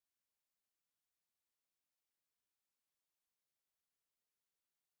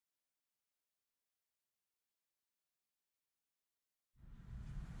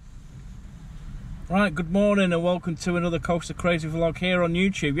Right, good morning and welcome to another Coaster Crazy vlog here on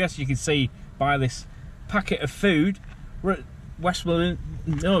YouTube. Yes, you can see by this packet of food, we're at West Midland,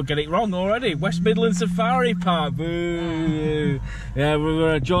 no, get it wrong already, West Midland Safari Park. Boo! Yeah,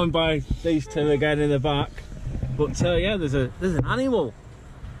 we're joined by these two again in the back. But yeah, there's an animal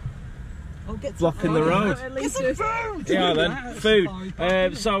blocking the road. Get some food! Yeah, then,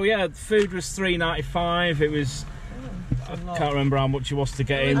 food. So yeah, food was $3.95. It was, I can't remember how much it was to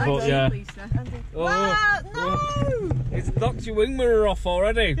get in, but yeah. Oh, no! It's knocked your wing mirror off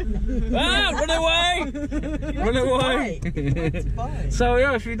already. Ah, run away! Run away! So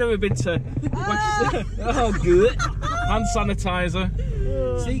yeah, if you've never been to oh good, hand sanitizer.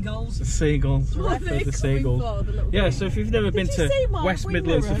 Seagulls. Seagulls. The seagulls. Yeah, so if you've never been to West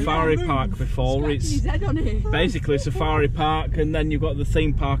Midland Safari Park before, it's basically a safari park, and then you've got the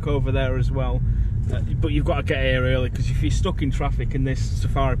theme park over there as well. But you've got to get here early, because if you're stuck in traffic in this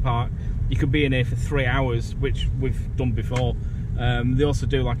safari park, you could be in here for 3 hours, which we've done before. They also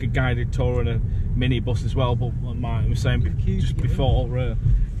do like a guided tour and a mini bus as well, but like Martin was saying just before,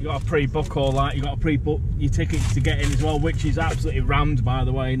 you got to pre-book all that. You got to pre-book your tickets to get in as well, which is absolutely rammed, by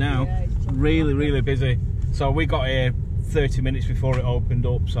the way, now. Yeah, really busy. So we got here 30 minutes before it opened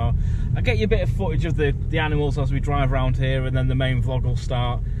up, so I get you a bit of footage of the animals as we drive around here, and then the main vlog will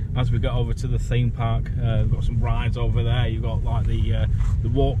start as we get over to the theme park. We've got some rides over there. You've got like the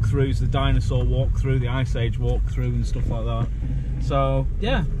walkthroughs, the dinosaur walkthrough, the Ice Age walkthrough and stuff like that. So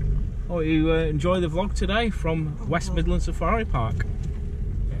yeah, hope you enjoy the vlog today from West Midland Safari Park.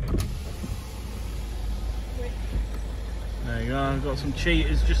 There you go, I've got some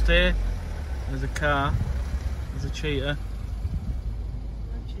cheetahs just here. There's a car, there's a cheetah.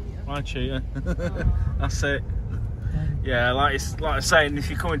 My cheetah. That's it. Yeah, like I was saying,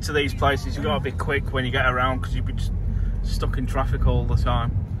 if you come into these places, you've got to be quick when you get around, because you'll be just stuck in traffic all the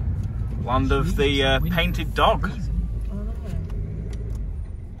time. Land of the painted dog.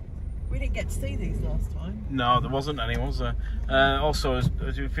 We didn't get to see these last time. No, there wasn't any, was there? Also,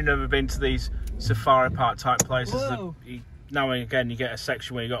 if you've never been to these safari park type places, now and again you get a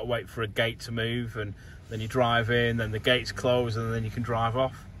section where you got to wait for a gate to move, and then you drive in, then the gates close, and then you can drive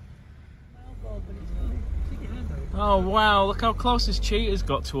off. Oh wow, look how close this cheetah's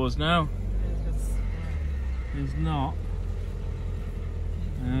got to us now. He's not.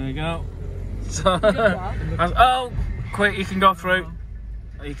 There we go. So, oh, quick, you can go through.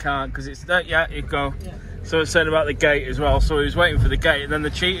 You can't, because it's there. Yeah, you go. Yeah. So it's saying about the gate as well. So he was waiting for the gate, and then the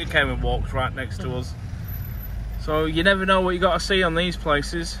cheetah came and walked right next to us. So you never know what you got to see on these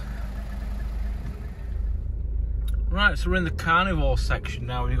places. Right, so we're in the carnivore section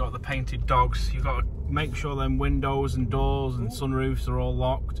now. You've got the painted dogs. You've got to make sure them windows and doors and sunroofs are all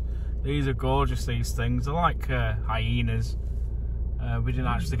locked. These are gorgeous, these things. They're like hyenas. We didn't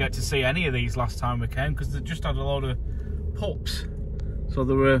actually get to see any of these last time we came, because they just had a load of pups. So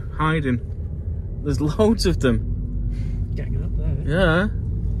they were hiding. There's loads of them. Getting up there. Yeah.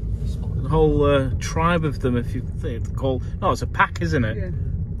 The whole tribe of them, if you think it's called. No, it's a pack, isn't it? Yeah.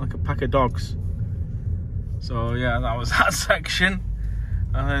 Like a pack of dogs. So yeah, that was that section,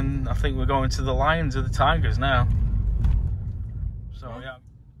 and then I think we're going to the lions or the tigers now. So yeah,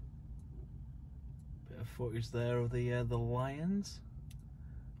 bit of footage there of the lions.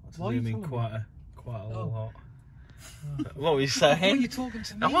 Let's zoom in quite a lot. What were you saying? What are you talking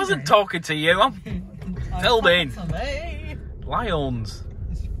to me? I wasn't talking to you. I'm filming. Lions.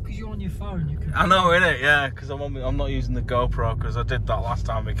 Because you're on your phone, you can. I know, innit? Yeah, because I'm not using the GoPro, because I did that last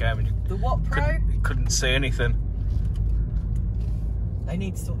time we came. And the what Pro? Couldn't see anything. They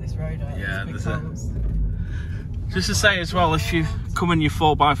need to sort this road out. Yeah, there's just to say as well, if you come in your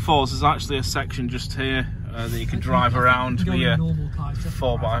 4x4s, there's actually a section just here that you can drive around with your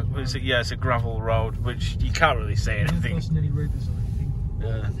 4x. Yeah, it's a gravel road, which you can't really see anything.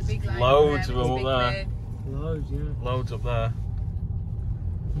 Yeah, loads of them up there. Loads, yeah. Loads up there.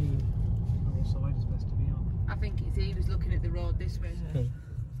 I think he was looking at the road this way.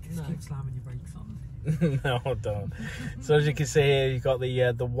 Just keep slamming your brakes on. No, don't. So as you can see here, you've got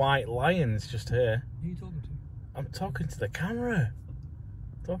the white lions just here. Who are you talking to? I'm talking to the camera.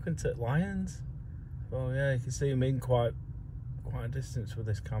 Talking to lions. Oh yeah, you can see them in quite a distance with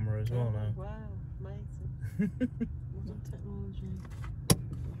this camera as well now. Wow, amazing. Modern technology.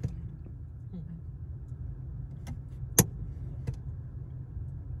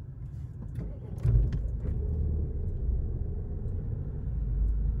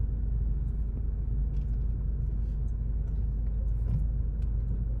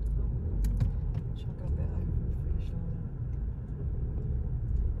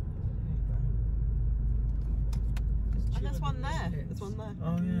 There's one there.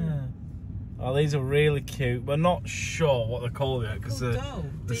 Oh yeah. Oh, these are really cute. We're not sure what they're called yet because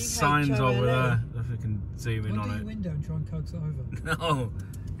the sign's over there. If we can zoom in on it. Your window and try and coax it over. No,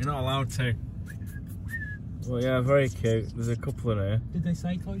 you're not allowed to. Well, yeah, very cute. There's a couple in here. Did they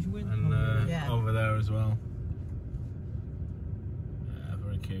say close your window? And Yeah. over there as well. Yeah,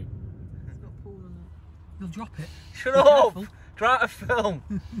 very cute. It's got Paul on it. You'll drop it. Shut up! Try to film.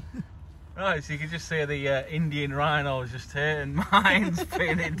 Right, so you can just see the Indian rhinos just here, and mine's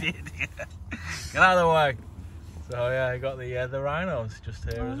being Indian. Get out of the way. So yeah, I got the rhinos just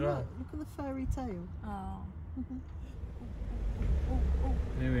here as well. Look at the fairy tail. Oh.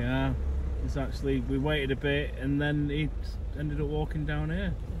 Here we are. It's actually, we waited a bit and then he ended up walking down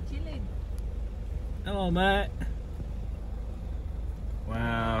here. Chilling. Hello, mate.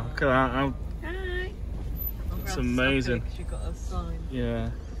 Wow, look at that. Hi. It's amazing. You've got a sign.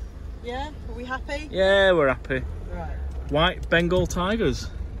 Yeah. Yeah? Are we happy? Yeah, we're happy. Right. White Bengal tigers,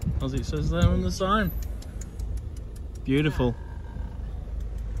 as it says there on the sign. Beautiful.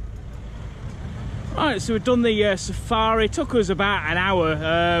 Right, so we've done the safari. It took us about an hour.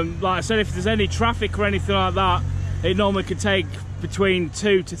 Like I said, if there's any traffic or anything like that, it normally could take between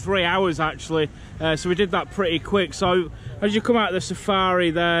 2 to 3 hours actually. So we did that pretty quick. So as you come out of the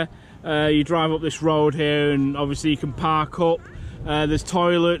safari there, you drive up this road here, and obviously you can park up. There's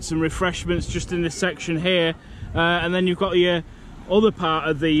toilets and refreshments just in this section here. And then you've got the other part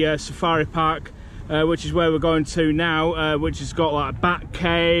of the safari park, which is where we're going to now, which has got like a bat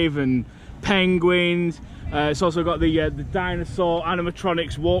cave and penguins. It's also got the dinosaur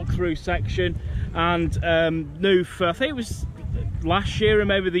animatronics walkthrough section, and new for, I think it was last year or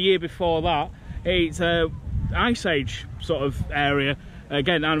maybe the year before that, it's Ice Age sort of area.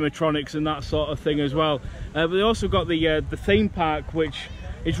 Again, animatronics and that sort of thing as well. But they also got the theme park, which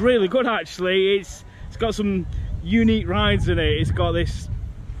is really good actually. It's got some unique rides in it. It's got this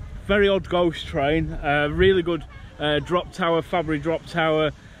very odd ghost train, really good drop tower, Fabry drop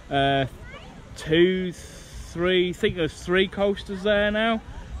tower, 2, 3, I think there's 3 coasters there now.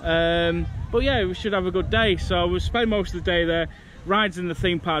 But yeah, we should have a good day. So we'll spend most of the day there. Rides in the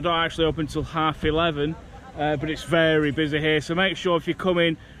theme park don't actually open until 11:30, but it's very busy here. So make sure if you're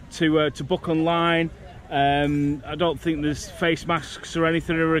coming to book online, I don't think there's face masks or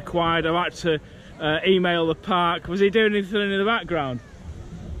anything are required. I've had to email the park. Was he doing anything in the background?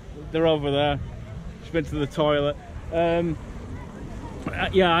 They're over there. She's been to the toilet.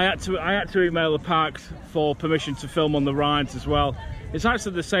 Yeah, I had to email the park for permission to film on the rides as well. It's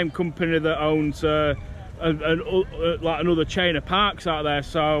actually the same company that owns like another chain of parks out there.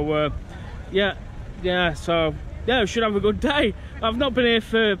 So so we should have a good day. I've not been here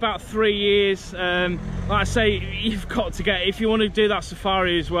for about 3 years. Like I say, you've got to get, if you want to do that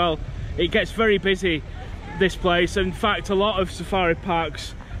safari as well, it gets very busy, this place. In fact, a lot of safari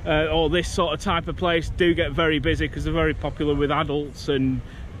parks or this sort of type of place do get very busy because they're very popular with adults and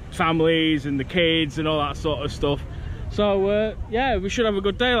families and the kids and all that sort of stuff. So yeah, we should have a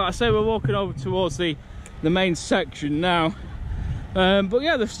good day. Like I say, we're walking over towards the main section now. But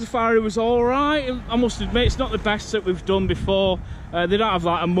yeah, the safari was all right. I must admit, it's not the best that we've done before. They don't have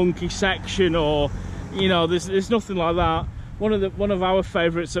like a monkey section, or you know, there's nothing like that. One of our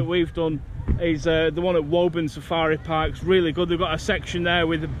favourites that we've done is the one at Woburn Safari Park. It's really good. They've got a section there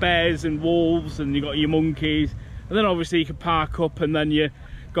with the bears and wolves, and you've got your monkeys, and then obviously you can park up and then you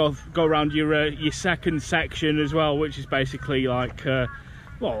go around your second section as well, which is basically like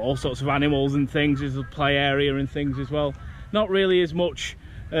well, all sorts of animals and things. There's a play area and things as well. Not really as much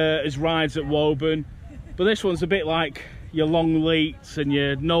as rides at Woburn, but this one's a bit like your Longleats and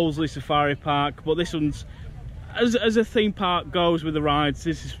your Knowsley Safari Park. But this one's, as a theme park goes with the rides,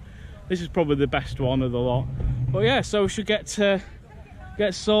 this is probably the best one of the lot. But yeah, so we should get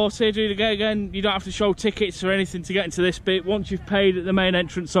sorted. Again, you don't have to show tickets or anything to get into this bit. Once you've paid at the main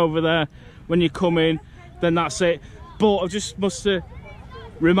entrance over there when you come in, then that's it. But I just must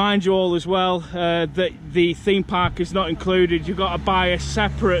remind you all as well that the theme park is not included. You've got to buy a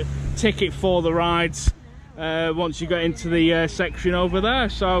separate ticket for the rides once you get into the section over there.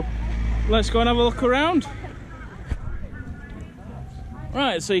 So let's go and have a look around.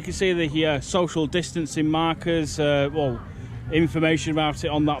 Right, so you can see the social distancing markers, well, information about it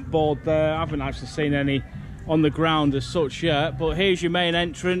on that board there. I haven't actually seen any on the ground as such yet, but here's your main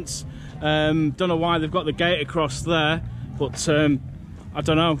entrance. Don't know why they've got the gate across there, but I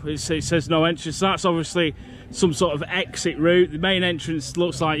don't know, it says no entrance. So that's obviously some sort of exit route. The main entrance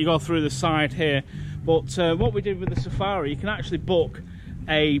looks like you go through the side here, but what we did with the safari, you can actually book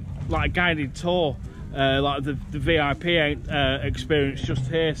a guided tour, like the VIP experience just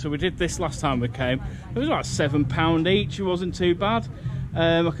here. So we did this last time we came. It was about £7 each. It wasn't too bad.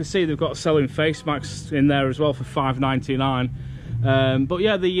 I can see they've got selling face masks in there as well for $5.99. But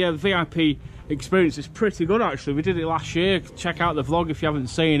yeah, the VIP experience is pretty good actually. We did it last year. Check out the vlog if you haven't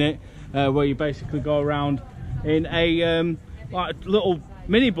seen it, where you basically go around in a like little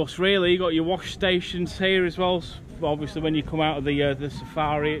minibus really. You got your wash stations here as well. Obviously when you come out of the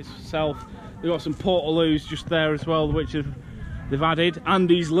safari itself, they've got some portaloos just there as well, which they've added.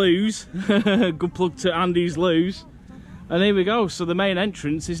 Andy's Loos. Good plug to Andy's Loos. And here we go. So the main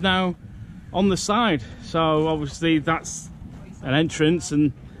entrance is now on the side. So obviously that's an entrance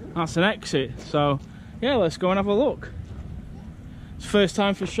and that's an exit. So yeah, let's go and have a look. It's first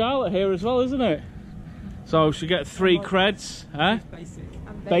time for Charlotte here as well, isn't it? So she'll get 3 creds. Huh?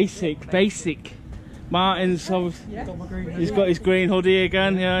 Basic. Martin's he's got his green hoodie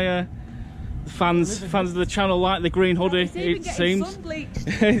again. Yeah. The fans of the channel like the green hoodie. It seems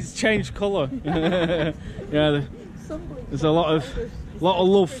it's changed colour. Yeah, there's a lot of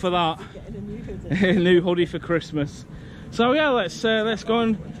love for that. New hoodie for Christmas. So yeah, let's go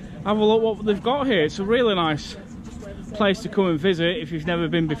and have a look what they've got here. It's a really nice place to come and visit if you've never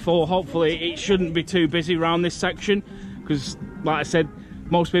been before. Hopefully it shouldn't be too busy around this section because, like I said,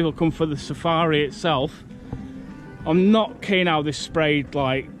 most people come for the safari itself. I'm not keen how this sprayed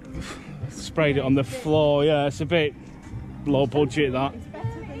it on the floor. Yeah, it's a bit low budget that.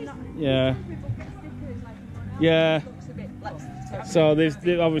 Yeah. So there's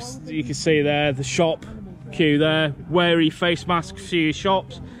obviously, you can see there the shop queue there. Wary face masks for your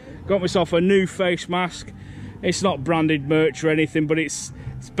shops. Got myself a new face mask. It's not branded merch or anything, but it's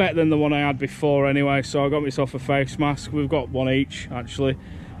better than the one I had before anyway. So I got myself a face mask. We've got one each actually.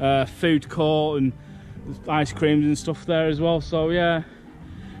 Food court and ice creams and stuff there as well. So yeah,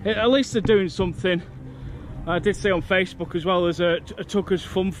 at least they're doing something. I did see on Facebook as well, there's a Tucker's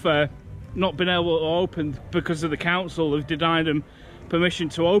Fun Fair not been able to open because of the council. They've denied them permission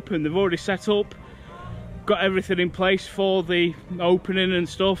to open. They've already set up, got everything in place for the opening and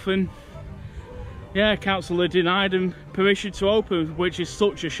stuff, and yeah, council have denied them permission to open, which is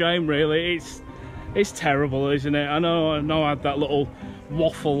such a shame really. It's terrible, isn't it? I know I had that little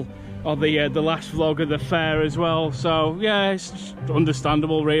waffle on the last vlog of the fair as well, so yeah, it's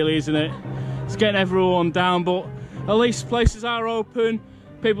understandable really, isn't it? It's getting everyone down, but at least places are open,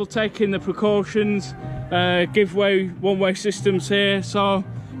 people taking the precautions, giveaway one-way systems here. So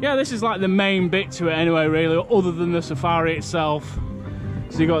yeah, this is like the main bit to it anyway really, other than the safari itself.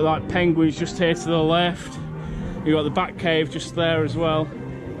 So you got like penguins just here to the left, you got the bat cave just there as well.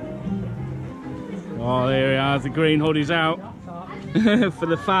 Oh, there we are, the green hoodie's out for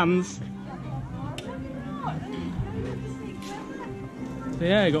the fans. So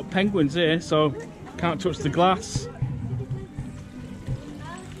yeah, you got penguins here, so can't touch the glass.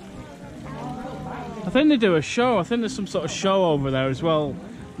 I think they do a show. I think there's some sort of show over there as well.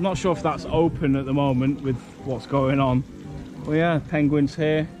 I'm not sure if that's open at the moment with what's going on. But yeah, penguins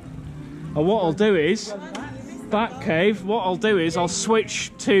here. And what I'll do is, Batcave, what I'll do is I'll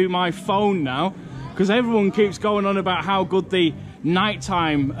switch to my phone now, because everyone keeps going on about how good the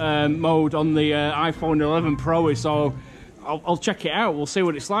nighttime mode on the iPhone 11 Pro is. So I'll check it out, we'll see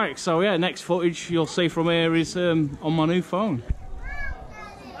what it's like. So yeah, next footage you'll see from here is on my new phone.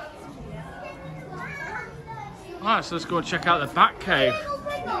 Alright, so let's go and check out the Batcave.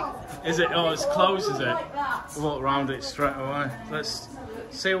 Is it? Oh, it's closed, is it? We'll walk around it straight away. Let's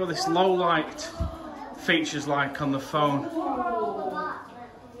see what this low light features like on the phone.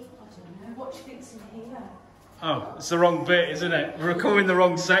 Oh, it's the wrong bit, isn't it? We're coming the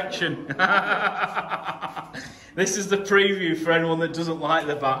wrong section. This is the preview for anyone that doesn't like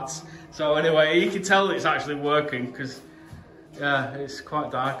the bats. So anyway, you can tell it's actually working because yeah, it's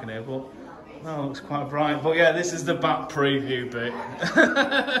quite dark in here, but oh, it looks quite bright. But yeah, this is the bat preview bit.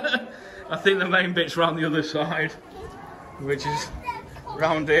 I think the main bit's round the other side, which is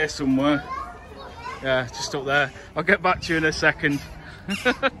round here somewhere. Yeah, just up there. I'll get back to you in a second.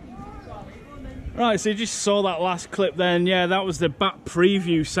 Right, so you just saw that last clip then. Yeah, that was the bat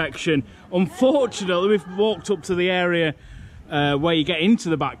preview section. Unfortunately, we've walked up to the area where you get into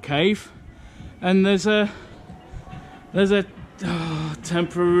the bat cave, and there's a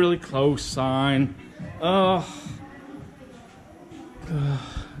temporarily closed sign.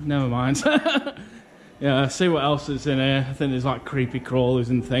 Never mind. Yeah, see what else is in here. I think there's like creepy crawlers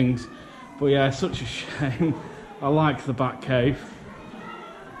and things. But yeah, such a shame. I like the bat cave.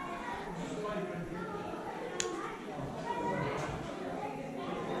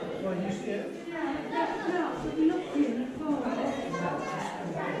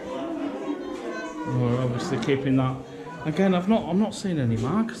 We're obviously keeping that. Again, I'm not seeing any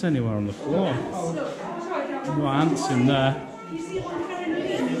markers anywhere on the floor. No ants in there.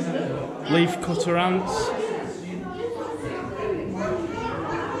 leaf cutter ants.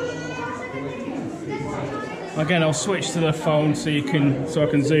 Again, I'll switch to the phone so I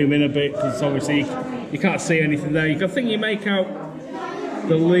can zoom in a bit, because obviously you can't see anything there. I think you make out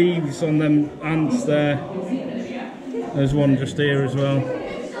the leaves on them ants there. There's one just here as well.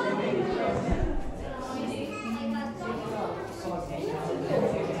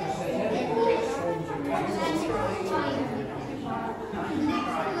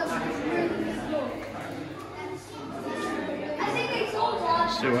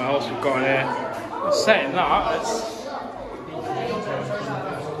 Let's see what else we've got here. Saying that, it's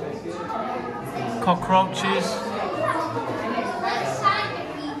cockroaches.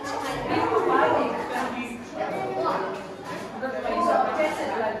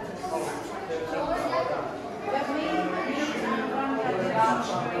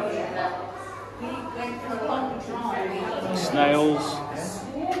 Snails.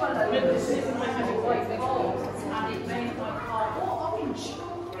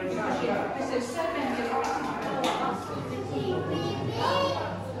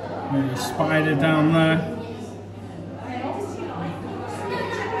 There's a spider down there.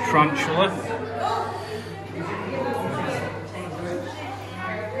 Tarantula.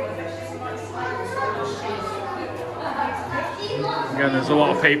 Again, there's a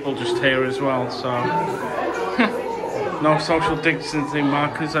lot of people just here as well, so no social distancing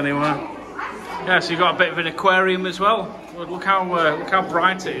markers anywhere. Yeah, so you've got a bit of an aquarium as well. Look how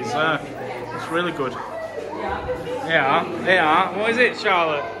bright it is there. It's really good. Yeah. What is it,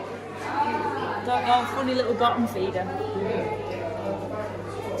 Charlotte? Don't know, funny little bottom feeder.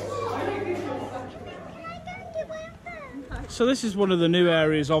 So this is one of the new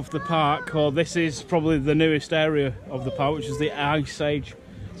areas of the park, or this is probably the newest area of the park, which is the Ice Age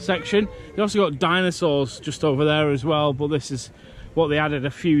section. They've also got dinosaurs just over there as well, but this is what they added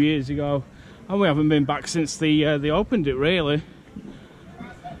a few years ago, and we haven't been back since they opened it, really.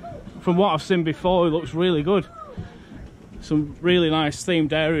 From what I've seen before, it looks really good. Some really nice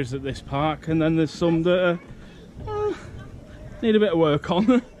themed areas at this park, and then there's some that need a bit of work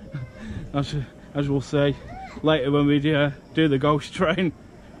on, as we'll see later when we do the ghost train.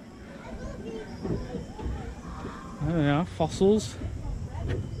 There we are, fossils.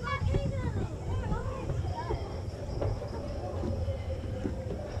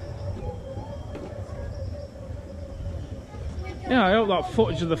 Yeah, I hope that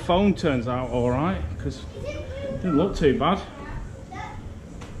footage of the phone turns out alright, because it didn't look too bad.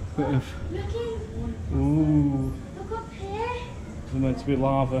 Bit of... Ooh. Look up here. It's meant to be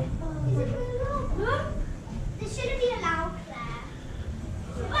lava. Look. This shouldn't be allowed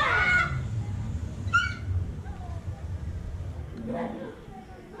there.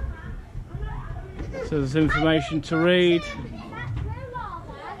 So there's information to read.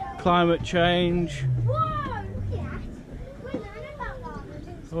 Climate change.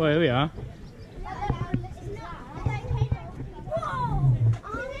 Oh, here we are.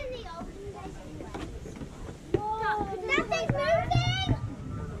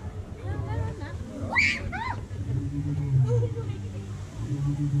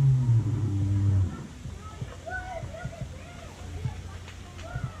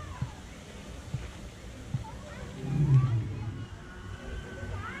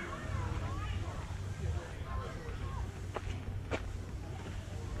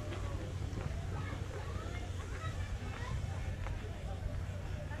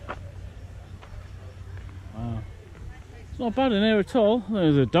 Not bad in here at all.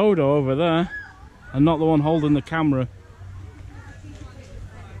 There's a dodo over there, and not the one holding the camera.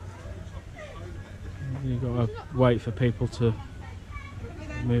 You've got to wait for people to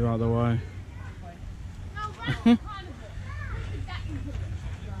move out of the way. Oh,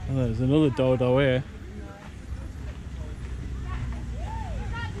 there's another dodo here.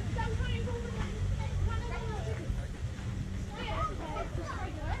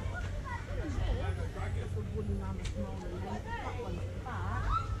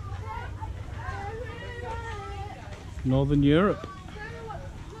 Northern Europe.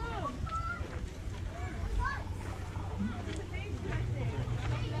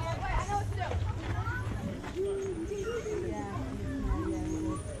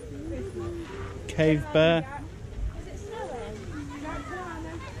 Cave bear.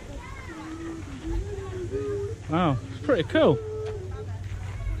 Wow, it's pretty cool.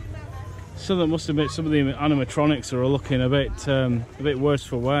 So that must admit some of the animatronics are looking a bit worse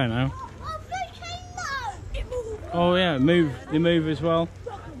for wear now. Oh yeah, they move as well.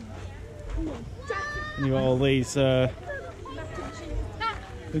 And you've got all these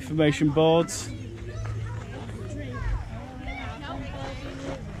information boards.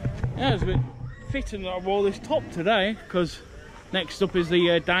 Yeah, it's a bit fitting that I wore this top today, because next up is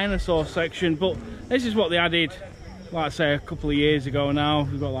the dinosaur section. But this is what they added, like I say, a couple of years ago now.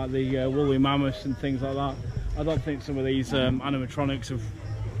 We've got like the woolly mammoths and things like that. I don't think some of these animatronics have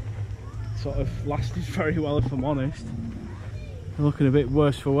sort of lasted very well, if I'm honest. They're looking a bit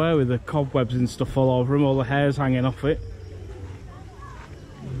worse for wear with the cobwebs and stuff all over them, all the hairs hanging off it.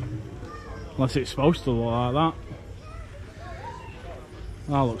 Unless it's supposed to look like that.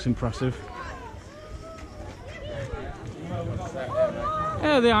 That looks impressive.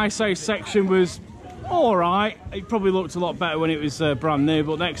 Yeah, the Ice Age section was alright. It probably looked a lot better when it was brand new,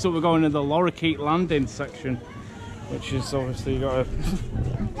 but next up we're going to the lorikeet landing section, which is obviously got a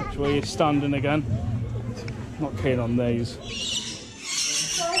which where you're standing again. Not keen on these.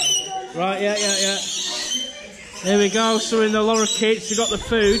 Right, yeah. Here we go, so in the lorikeets, you've got the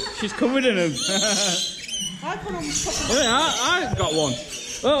food. She's covered in them. Here we are, I've got one.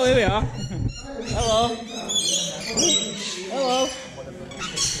 Oh, here we are. Hello. Hello.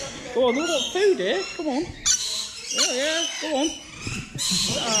 Go on, we've got food here, come on. Oh yeah, go on.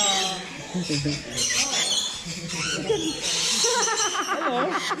 Hello.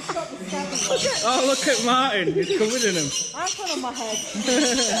 Oh, look at Martin, he's covered in them. I've got on my head.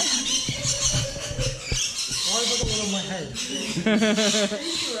 Why have I got one on my head?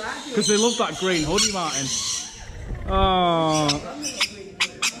 Because they love that green hoodie, Martin. Oh.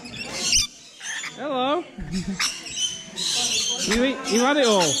 Hello. You had it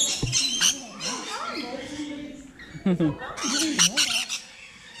all.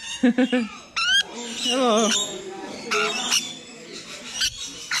 Hello.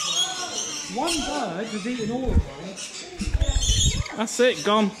 One bird has eaten all of them. That's it,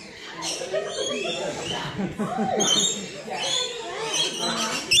 gone.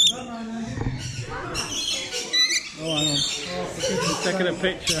 Oh, hang on. He's taking a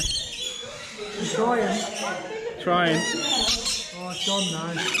picture. He's trying. Trying. Oh, it's gone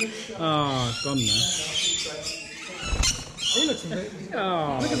now. Oh, it's gone now. He looks a bit...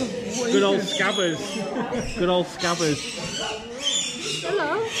 Oh, Look at the... good old scabbers. Good old scabbers.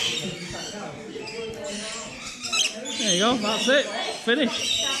 Hello. There you go, that's it.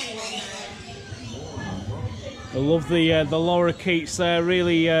 Finished. I love the lorikeets there,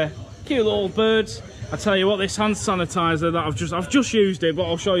 really cute little birds. I tell you what, this hand sanitizer that I've just used it, but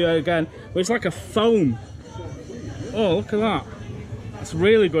I'll show you again. But it's like a foam. Oh, look at that. That's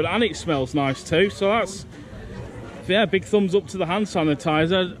really good, and it smells nice too. So that's, yeah, big thumbs up to the hand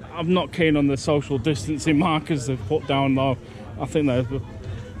sanitizer. I'm not keen on the social distancing markers they've put down though. I think they're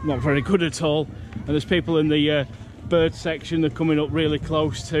not very good at all. And there's people in the bird section, they're coming up really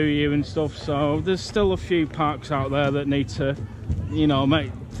close to you and stuff. So there's still a few parks out there that need to, you know,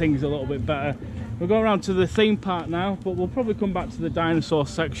 make things a little bit better. We'll go around to the theme park now, but we'll probably come back to the dinosaur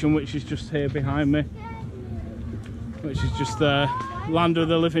section, which is just here behind me, which is just the land of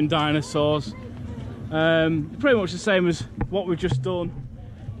the living dinosaurs. Pretty much the same as what we've just done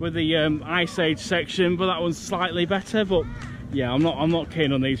with the Ice Age section, but that one's slightly better. But yeah, I'm not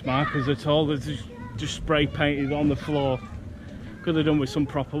keen on these markers at all. They're just spray painted on the floor. Could have done with some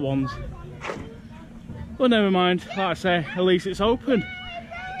proper ones. But never mind, like I say, at least it's open.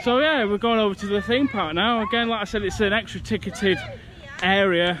 So yeah, we're going over to the theme park now. Again, like I said, it's an extra ticketed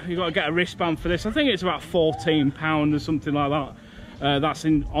area. You've got to get a wristband for this. I think it's about £14 or something like that. That's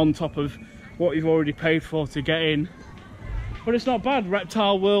on top of what you've already paid for to get in. But it's not bad.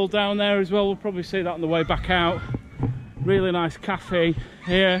 Reptile World down there as well. We'll probably see that on the way back out. Really nice cafe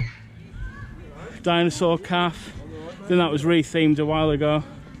here. Dinosaur Cafe. I think that was rethemed a while ago.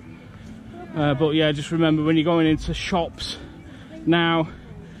 But yeah, just remember when you're going into shops now,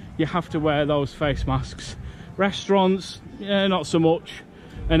 you have to wear those face masks. Restaurants, yeah, not so much.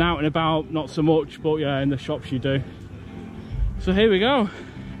 And out and about, not so much. But yeah, in the shops you do. So here we go.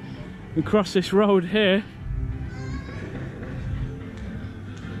 We cross this road here.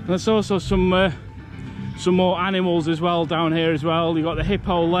 And there's also some more animals as well down here as well. You've got the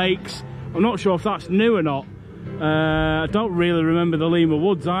Hippo Lakes. I'm not sure if that's new or not. I don't really remember the Lima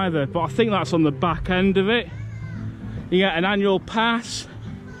Woods either, but I think that's on the back end of it. You get an annual pass.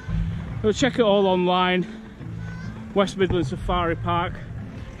 We'll check it all online. West Midland Safari Park,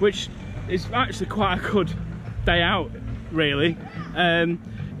 which is actually quite a good day out, really.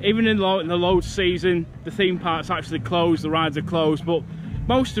 Even in the low season, the theme park's actually closed, the rides are closed, but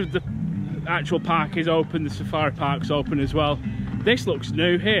most of the actual park is open, the safari park's open as well. This looks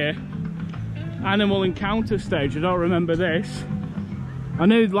new here. Animal encounter stage, I don't remember this. I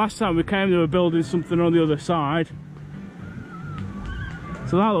knew last time we came they were building something on the other side.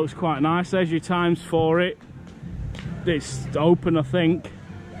 So that looks quite nice. There's your times for it. It's open, I think.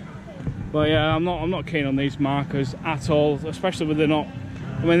 But yeah, I'm not keen on these markers at all, especially when they're not.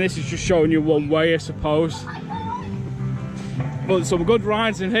 I mean, this is just showing you one way, I suppose. But some good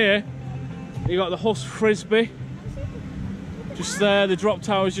rides in here. You got the Huss Frisbee, just there. The drop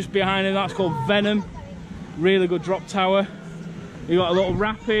tower is just behind him. That's called Venom. Really good drop tower. You got a little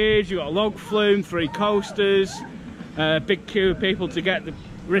rapid. You got a log flume, 3 coasters. Big queue of people to get the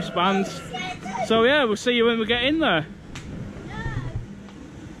wristbands. So yeah, we'll see you when we get in there.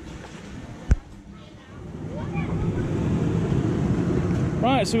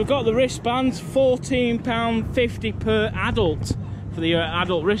 Right, so we've got the wristbands, £14.50 per adult for the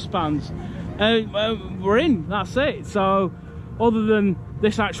adult wristbands. We're in, that's it. So other than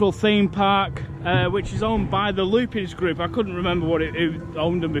this actual theme park, which is owned by the Lupins Group, I couldn't remember who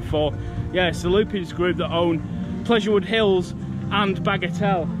owned them before. Yeah, it's the Lupins Group that own Pleasurewood Hills and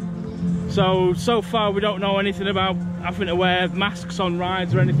Bagatelle. So far we don't know anything about having to wear masks on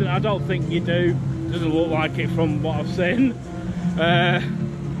rides or anything. I don't think you do. Doesn't look like it from what I've seen.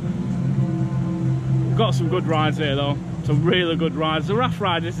 We've got some good rides here though, some really good rides. The raft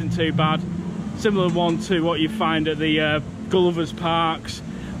ride isn't too bad, similar one to what you find at the Gulliver's Parks,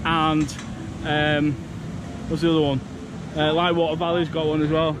 and what's the other one? Lightwater Valley's got one as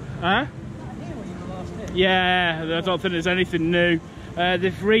well. Yeah, I don't think there's anything new.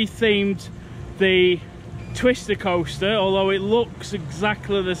 They've rethemed the Twister coaster, although it looks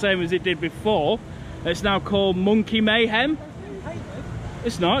exactly the same as it did before. It's now called Monkey Mayhem.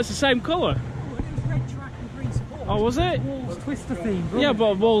 It's not, it's the same colour. Oh, was it? Wall's Twister theme. Yeah,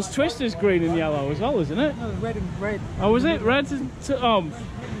 but Wall's Twister's green and yellow as well, isn't it? No, red and red. Oh, was it? Red? Oh,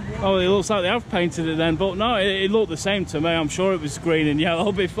 it looks like they have painted it then, but no, it looked the same to me. I'm sure it was green and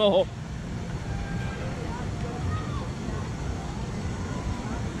yellow before.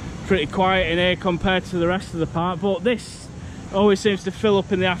 Pretty quiet in here compared to the rest of the park, but this always seems to fill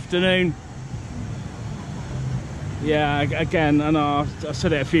up in the afternoon. Yeah, again, I know I've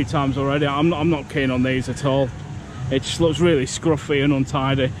said it a few times already, I'm not keen on these at all. It just looks really scruffy and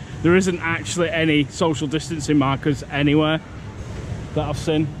untidy. There isn't actually any social distancing markers anywhere that I've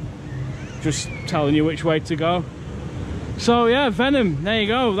seen, just telling you which way to go. So yeah, Venom, there you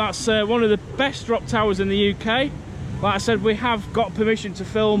go. That's one of the best drop towers in the UK. Like I said, we have got permission to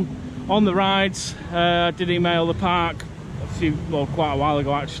film on the rides. I did email the park quite a while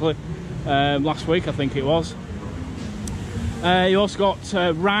ago actually, last week I think it was. You also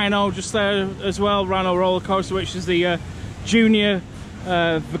got Rhino just there as well, Rhino roller coaster, which is the junior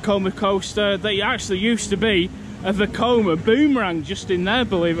Vekoma coaster. They actually used to be a Vekoma boomerang just in there,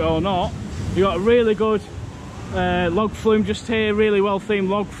 believe it or not. You got a really good log flume just here, really well themed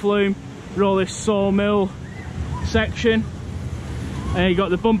log flume with all this sawmill section. You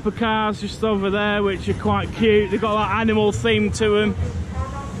got the bumper cars just over there, which are quite cute. They've got that animal theme to them.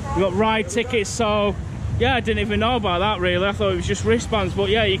 You got ride tickets, so yeah, I didn't even know about that really. I thought it was just wristbands, but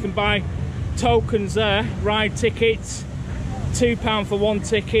yeah, you can buy tokens there, ride tickets, £2 for 1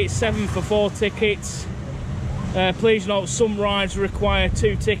 ticket, £7 for 4 tickets. Please note, some rides require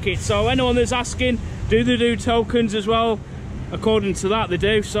 2 tickets. So anyone that's asking, do they do tokens as well? According to that, they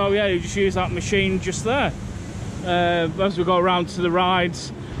do. So yeah, you just use that machine just there. As we go around to the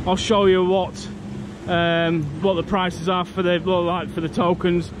rides, I'll show you what the prices are for the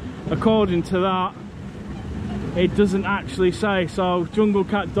tokens. According to that, it doesn't actually say. So Jungle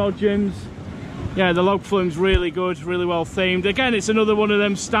Cat Dodgems, yeah, the log flume's really good, really well themed. Again, it's another one of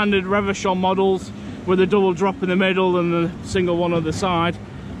them standard Reverchon models with a double drop in the middle and the single one on the side.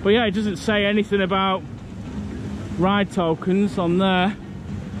 But yeah, it doesn't say anything about ride tokens on there.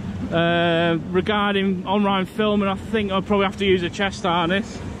 Regarding on-ride filming, I think I'll probably have to use a chest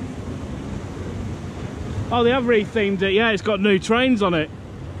harness. Oh, they have rethemed it. Yeah, it's got new trains on it.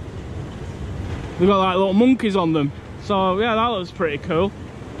 They've got like little monkeys on them. So yeah, that looks pretty cool.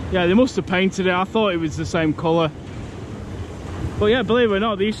 Yeah, they must have painted it. I thought it was the same colour. But yeah, believe it or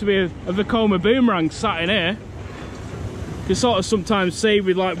not, there used to be a Vekoma boomerang sat in here. You can sort of sometimes see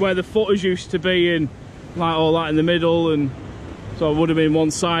with like where the footers used to be and like all that in the middle, and so it would have been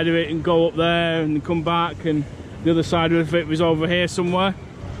one side of it and go up there and come back, and the other side of it was over here somewhere.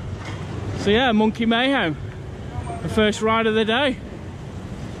 So yeah, Monkey Mayhem, the first ride of the day.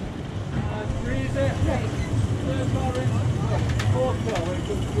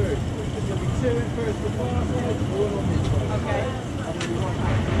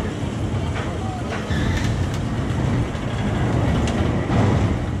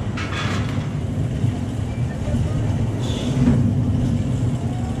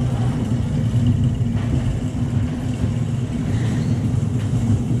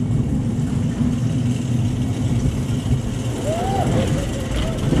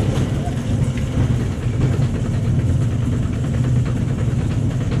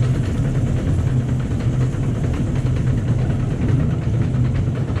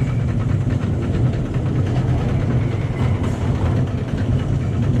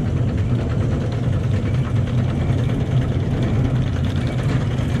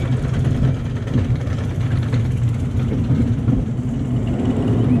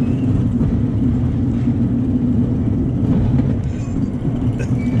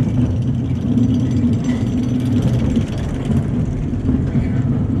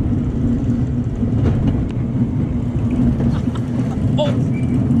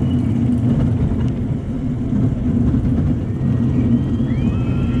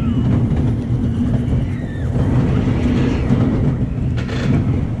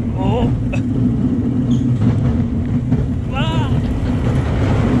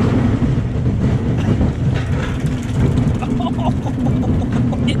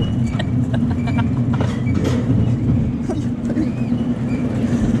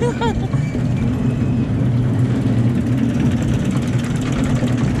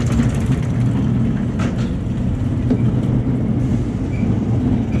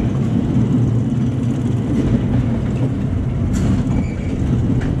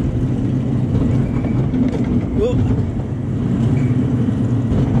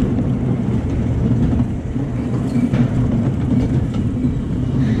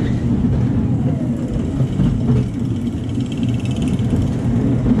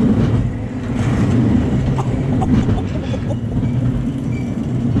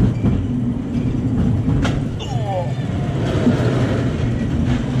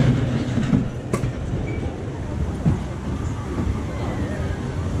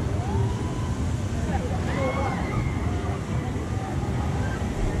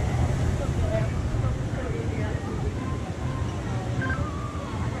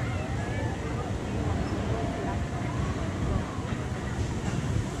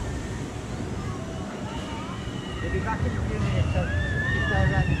 We'll be back in a few minutes, so just go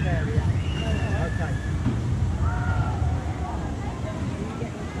around this area. Okay.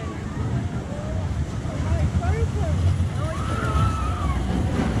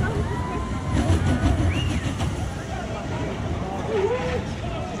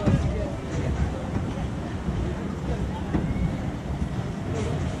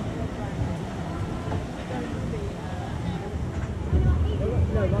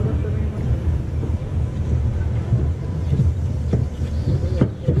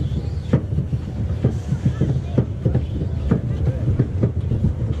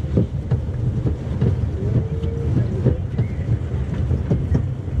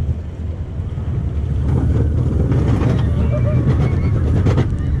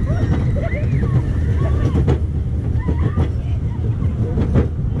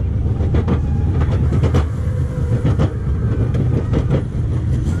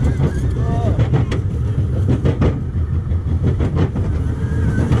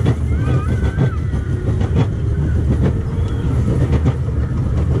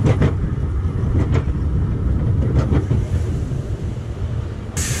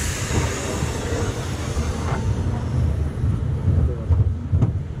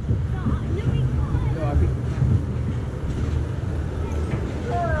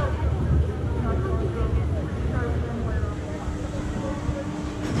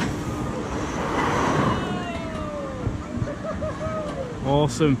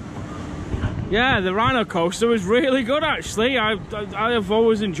 Awesome. Yeah, the Rhino coaster was really good actually. I have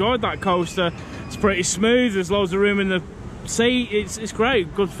always enjoyed that coaster. It's pretty smooth, there's loads of room in the seat. It's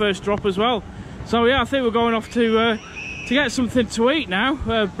great, good first drop as well. So yeah, I think we're going off to get something to eat now.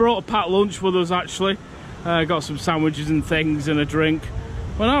 Brought a packed lunch with us actually. Got some sandwiches and things and a drink.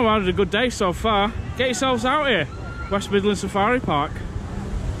 Well no, I had a good day so far. Get yourselves out here, West Midland Safari Park.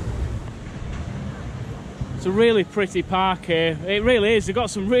 It's a really pretty park here, it really is. They've got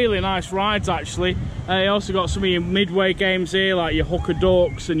some really nice rides actually. You also got some of your midway games here, like your hooker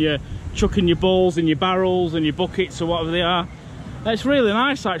ducks and your chucking your balls in your barrels and your buckets or whatever they are. It's really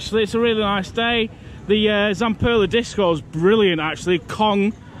nice actually, it's a really nice day. The Zamperla Disco is brilliant actually,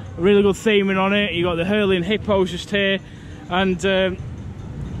 Kong, really good theming on it. You got the hurling hippos just here, and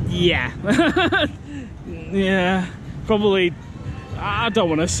yeah. Yeah, probably, I don't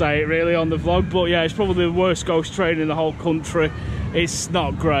want to say it really on the vlog, but yeah, it's probably the worst ghost train in the whole country. It's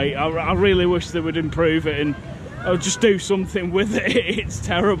not great. I really wish they would improve it and just do something with it. It's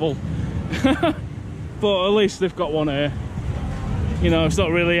terrible. But at least they've got one here. You know, it's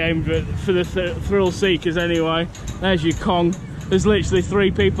not really aimed for the thrill seekers anyway. There's your Kong. There's literally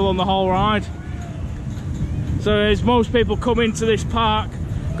 3 people on the whole ride. So as most people come into this park,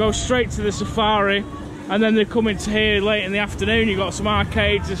 go straight to the safari, and then they come into here late in the afternoon. You've got some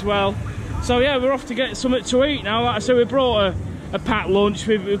arcades as well. So yeah, we're off to get something to eat now. Like I said, we brought a packed lunch.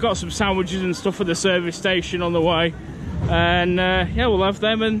 We've got some sandwiches and stuff at the service station on the way. And yeah, we'll have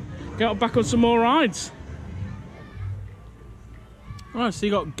them and get back on some more rides. Right, so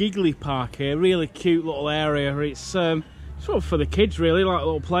you got Giggly Park here, really cute little area. It's sort of for the kids really, like a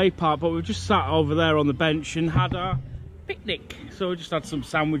little play park, but we've just sat over there on the bench and had our picnic. So we just had some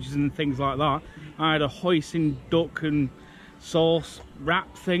sandwiches and things like that. I had a hoisin duck and sauce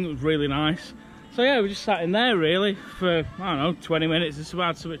wrap thing, it was really nice. So yeah, we just sat in there really for, I don't know, 20 minutes, it's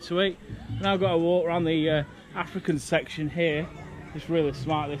about something to eat. Now I've got to walk around the African section here. It's really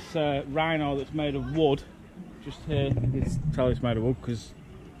smart, this rhino that's made of wood. Just here, you can tell it's made of wood because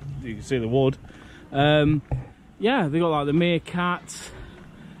you can see the wood. Yeah, they got like the meerkat,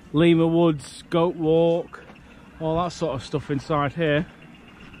 lemur woods, goat walk, all that sort of stuff inside here.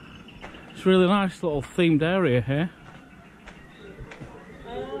 It's a really nice little themed area here.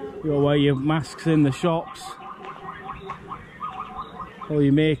 You'll wear your masks in the shops. All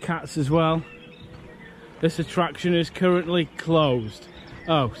your meerkats as well. This attraction is currently closed.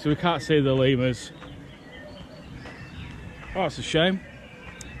 Oh, so we can't see the lemurs. Oh, that's a shame.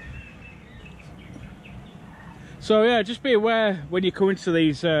 So yeah, just be aware when you come into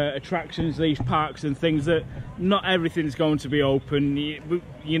these attractions, these parks and things, that not everything's going to be open.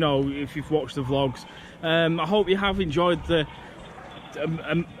 You know, if you've watched the vlogs. I hope you have enjoyed the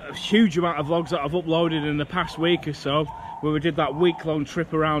a huge amount of vlogs that I've uploaded in the past week or so, where we did that week-long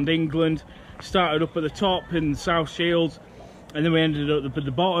trip around England. Started up at the top in South Shields, and then we ended up at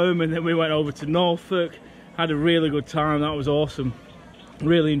the bottom, and then we went over to Norfolk. Had a really good time. That was awesome.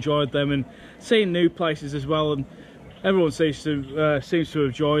 Really enjoyed them, and seeing new places as well, and everyone seems to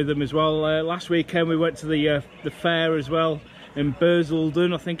enjoy them as well. Last weekend we went to the fair as well in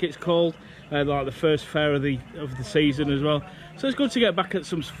Bewdley, I think it's called, like the first fair of the season as well. So it's good to get back at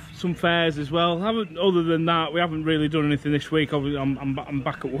some fairs as well. Other than that, we haven't really done anything this week. I'm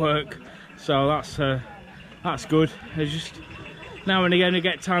back at work, so that's good. It's just now and again I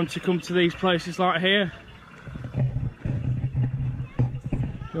get time to come to these places like here.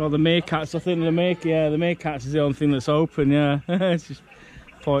 Oh, the meerkats, I think the meerkats is the only thing that's open, yeah. It's just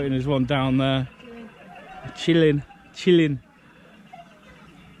pointing, there's one down there. Chilling.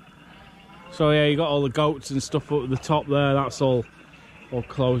 So yeah, you got all the goats and stuff up at the top there, that's all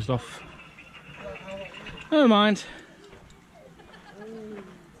closed off. Never mind.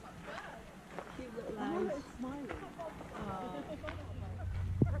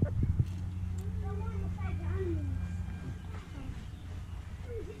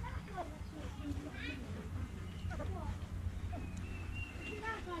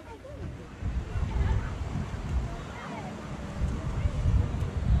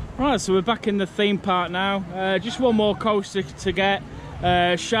 Right, so we're back in the theme park now. Just one more coaster to get.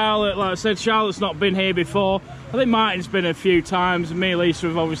 Charlotte, like I said, Charlotte's not been here before. I think Martin's been a few times, and me and Lisa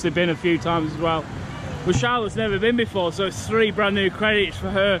have obviously been a few times as well. But Charlotte's never been before, so it's 3 brand new credits for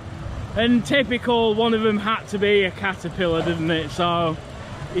her. And typical, one of them had to be a caterpillar, didn't it? So,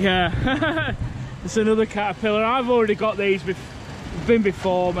 yeah, it's another caterpillar. I've already got these, been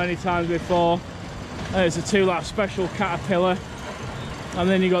before, many times before. It's a 2-lap special caterpillar. And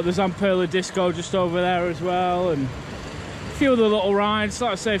then you got the Zamperla Disco just over there as well, and a few other little rides.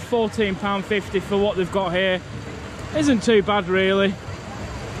 Like I say, £14.50 for what they've got here. Isn't too bad really.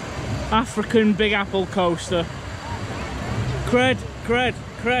 African Big Apple coaster. Cred.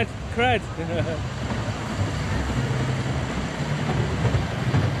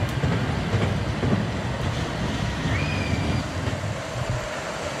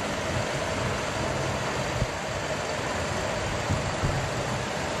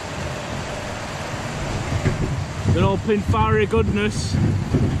 Good old Pinfari goodness.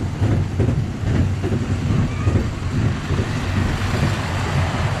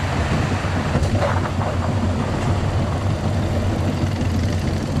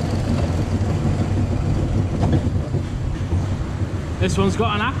 This one's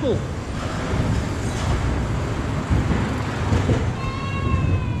got an apple.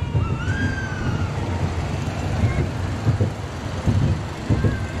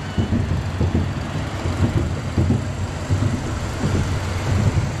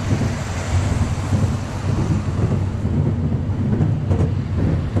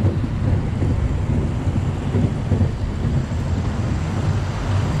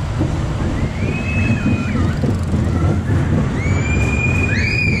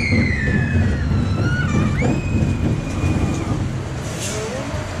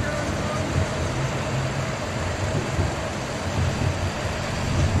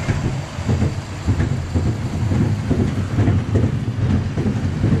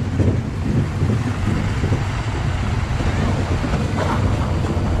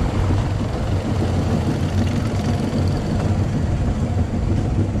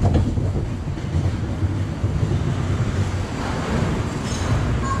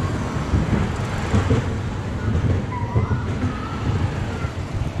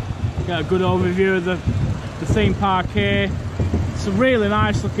 Get a good overview of the theme park here. It's a really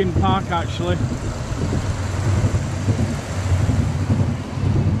nice looking park actually.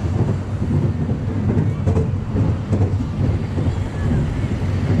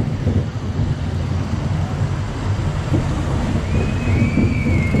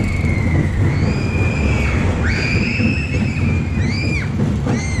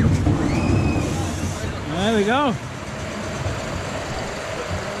 There we go.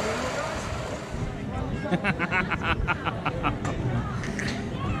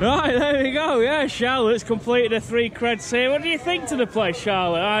 Right, there we go. Yeah, Charlotte's completed her 3 creds here. What do you think to the place,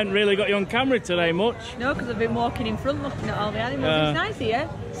 Charlotte? I hadn't really got you on camera today much. No, because I've been walking in front looking at all the animals. It's nice here.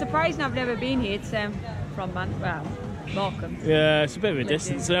 Surprising I've never been here. It's from Morecambe. Yeah, it's a bit of a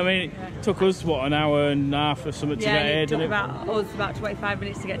distance. I mean, it took us, what, an hour and a half or something to get here, didn't it? About 25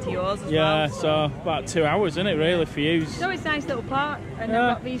 minutes to get to yours as well. Yeah, so about 2 hours, isn't it, really, for you? So it's a nice little park, and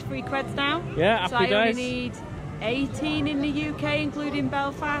I've got these 3 creds now. Yeah, happy so I days. only need 18 in the UK, including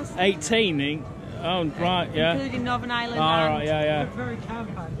Belfast. 18? Oh, right, yeah. Including Northern Ireland. Right, yeah. Very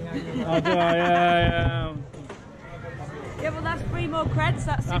camping. I do, yeah. Yeah, well, that's 3 more creds.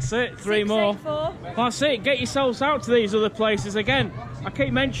 That's it, 3 more. 4. That's it, get yourselves out to these other places again. I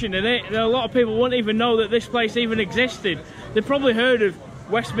keep mentioning it, a lot of people wouldn't even know that this place even existed. They've probably heard of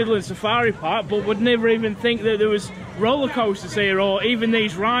West Midland Safari Park, but would never even think that there was roller coasters here or even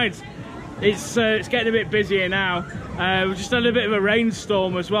these rides. It's getting a bit busier now. We just had a bit of a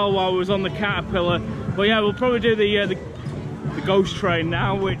rainstorm as well while we was on the Caterpillar. But yeah, we'll probably do the ghost train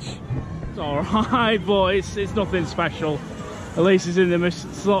now, which is alright, but it's nothing special. Elisa's in the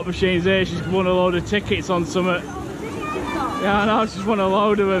slot machines here. She's won a load of tickets on Summit. Yeah, I know, she's won a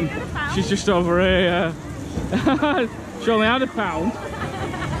load of them. She's just over here, yeah. She only had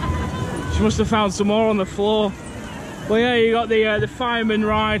 £1. She must have found some more on the floor. Well, yeah, you got the fireman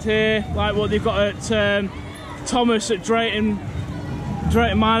ride here, like what they've got at Thomas at Drayton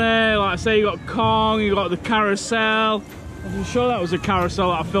Manor. Like I say, you got Kong, you got the carousel. I'm sure that was a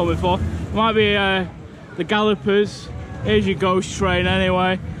carousel that I filmed before. It might be the Gallopers. Here's your ghost train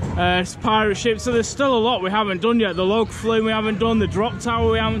anyway. It's pirate ship, so there's still a lot we haven't done yet. The log flume we haven't done, the drop tower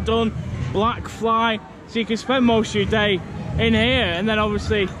we haven't done, Black Fly. So you can spend most of your day in here, and then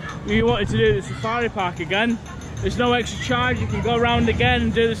obviously if you wanted to do the safari park again, there's no extra charge. You can go around again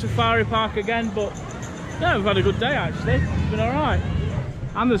and do the safari park again. But yeah, we've had a good day actually. It's been alright.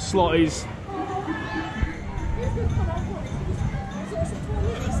 And the slotties.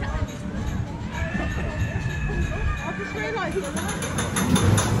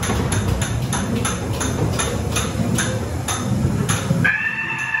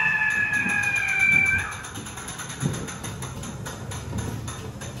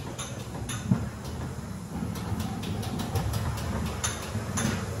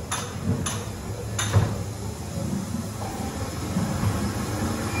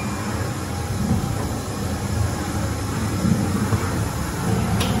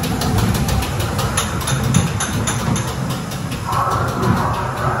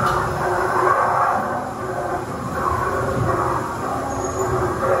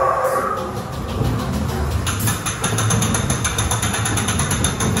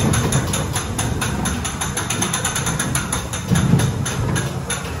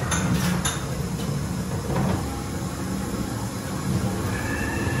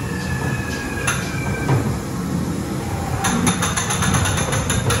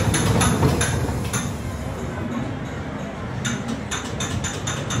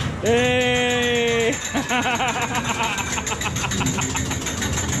 Hey!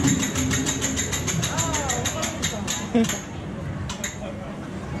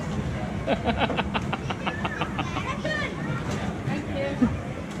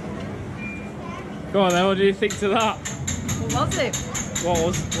 Go on then, what do you think to that? What was it? What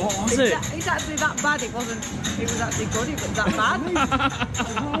was it? It's actually that bad. It wasn't. It was actually good. It was that bad.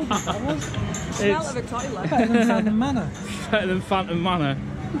 Smell of a toilet. Better than Phantom Manor. Better than Phantom Manor.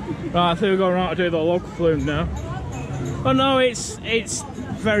 Right, I think we're going around to do the log flume now. Oh no, it's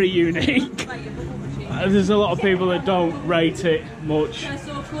very unique. There's a lot of people that don't rate it much.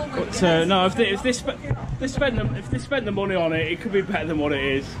 But no, if they spend the money on it, it could be better than what it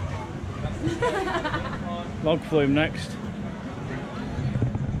is. Log flume next.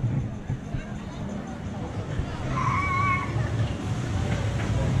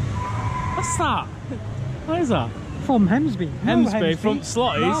 What's that? What is that? From Hemsby. Hemsby, from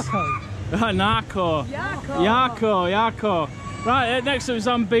Slotties. Narco. Yarko. Right, next up is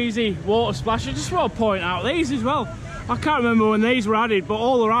Zambezi Water Splash. I just want to point out these as well. I can't remember when these were added, but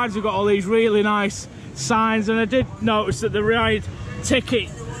all the rides have got all these really nice signs, and I did notice that the ride ticket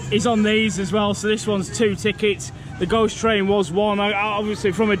is on these as well. So this one's 2 tickets. The ghost train was 1.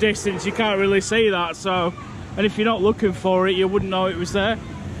 Obviously from a distance you can't really see that, so, and if you're not looking for it you wouldn't know it was there.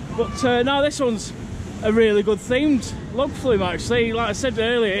 But no, this one's a really good themed log flume actually. Like I said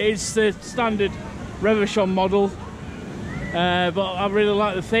earlier, it's the standard Reverchon model, but I really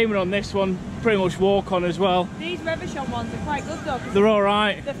like the theming on this one. Pretty much walk on as well. These Reverchon ones are quite good though. They're all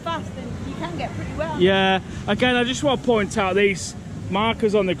right. They're fast and you can get pretty well. Yeah. Again, I just want to point out these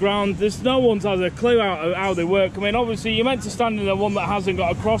markers on the ground. There's no one's has a clue how they work. I mean, obviously you're meant to stand in the one that hasn't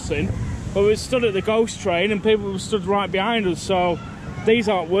got a crossing, but we stood at the ghost train and people stood right behind us, so these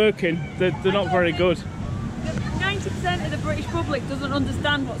aren't working. They're not very good. 90% of the British public doesn't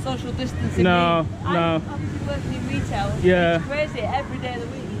understand what social distancing No, means. no. I'm obviously working in retail. Yeah. It's crazy every day of the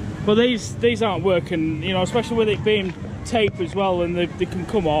week. But these aren't working, you know, especially with it being tape as well, and they can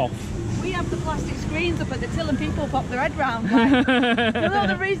come off. We have the plastic screens up at the till and people pop their head round. Like, well,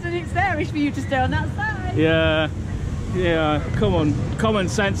 the reason it's there is for you to stay on that side. Yeah, yeah, come on, common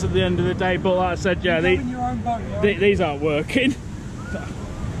sense at the end of the day. But like I said, yeah, these aren't working.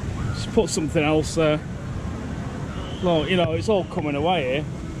 Just put something else there. Well, you know, it's all coming away here.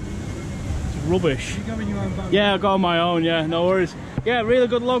 It's rubbish. You go in your own boat? Yeah, I go on my own, yeah, no worries. Yeah, really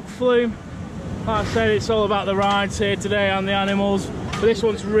good log flume. Like I said, it's all about the rides here today and the animals. But this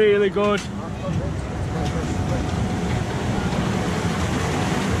one's really good.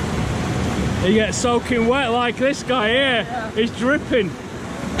 You get soaking wet like this guy here. Yeah. He's dripping.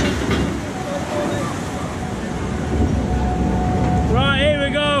 Right, here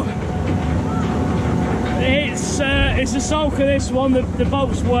we go. It's a soak of this one. The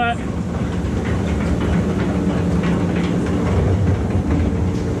boat's wet.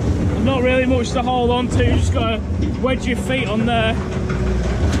 Not really much to hold on to, you just gotta wedge your feet on there.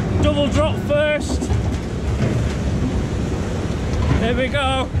 Double drop first. There we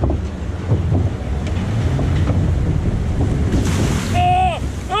go. Oh!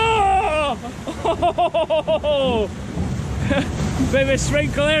 Oh! Bit of a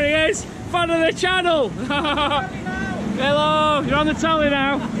sprinkle, here he is. Fan of the channel. Hello, you're on the telly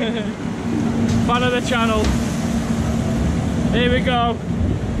now. Fan of the channel. Here we go.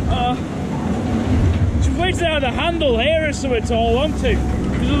 Just wait to have the handle here or something to hold on to,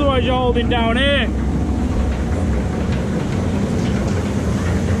 because otherwise you're holding down here.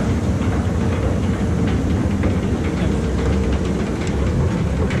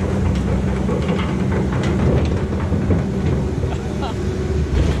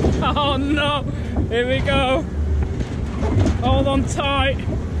 Oh no, here we go. Hold on tight.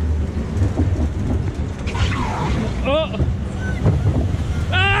 Oh.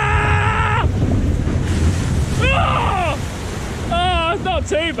 Oh, it's not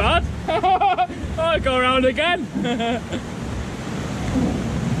too bad. I'll go around again.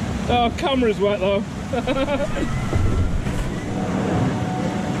 Oh, camera's wet though.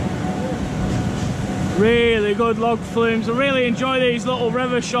 Really good log flumes. I really enjoy these little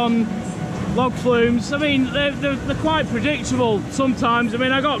Revachon log flumes. I mean, they're quite predictable sometimes. I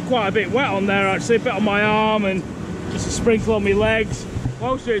mean, I got quite a bit wet on there actually, a bit on my arm and just a sprinkle on my legs.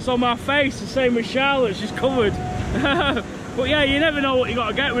 Mostly it's on my face, the same with Charlotte, she's covered. But yeah, you never know what you got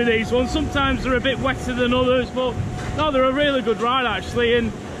to get with these ones. Sometimes they're a bit wetter than others, but no, they're a really good ride actually.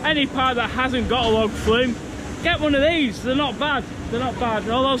 And any park that hasn't got a log flume, get one of these. They're not bad. They're not bad.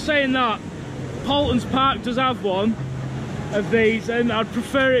 Although saying that, Paulton's Park does have one of these, and I'd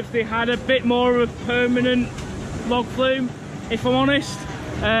prefer if they had a bit more of a permanent log flume, if I'm honest.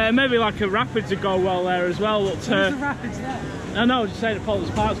 Maybe like a Rapids would go well there as well. But, there's a Rapids there. I know, I was just saying that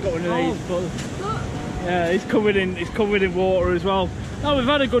Paulton's Park's got one of these, but yeah, it's covered in water as well. Oh, we've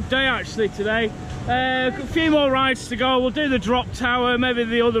had a good day actually today. A few more rides to go. We'll do the drop tower, maybe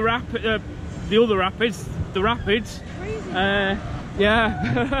the other rapids.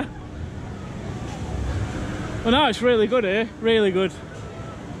 Yeah. Well, no, it's really good here. Really good.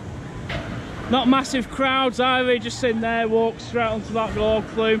 Not massive crowds either. Just sitting there, walk straight onto that log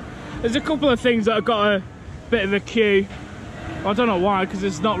flume. There's a couple of things that have got a bit of a queue. I don't know why, because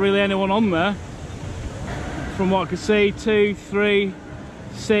there's not really anyone on there. From what I can see, 2, 3,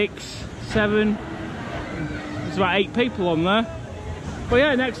 6, 7. There's about 8 people on there. But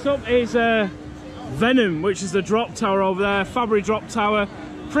yeah, next up is Venom, which is the drop tower over there. Fabry drop tower.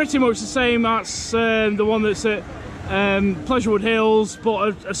 Pretty much the same as the one that's at Pleasurewood Hills,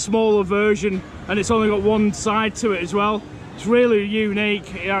 but a smaller version, and it's only got one side to it as well. It's really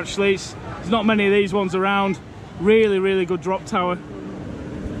unique, actually. There's not many of these ones around. Really, really good drop tower.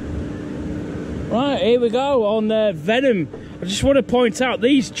 Right, here we go on Venom. I just want to point out,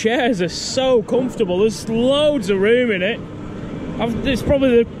 these chairs are so comfortable. There's loads of room in it. It's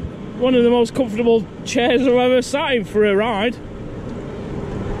probably one of the most comfortable chairs I've ever sat in for a ride.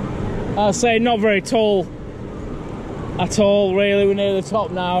 I'll say not very tall at all, really. We're near the top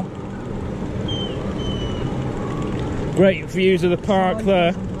now. Great views of the park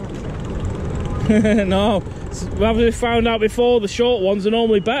there. No, as we found out before, the short ones are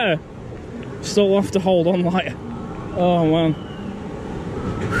normally better. Still have to hold on like, oh man.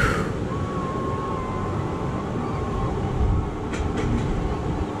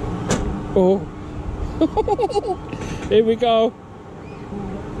 Oh. Here we go.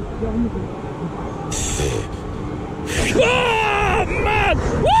 Oh, man!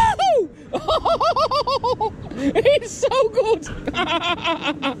 Woo! Oh, it's so good!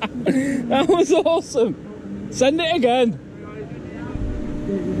 That was awesome. Send it again.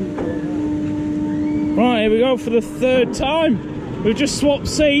 Right, here we go for the third time. We've just swapped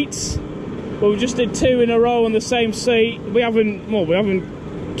seats. Well, we just did 2 in a row on the same seat. We haven't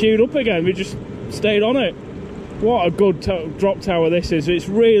queued up again. We just stayed on it. What a good drop tower this is. It's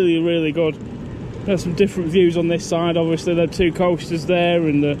really, really good. There's some different views on this side. Obviously, there are 2 coasters there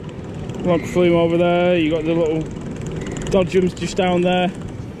and the rock flume over there. You got the little dodgems just down there.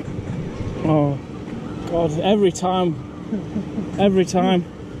 Oh God! Every time,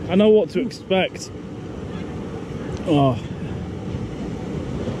 I know what to expect. Oh,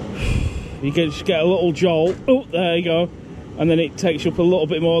 you can just get a little jolt. Oh, there you go, and then it takes you up a little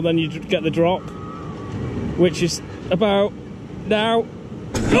bit more. Then you get the drop, which is about now.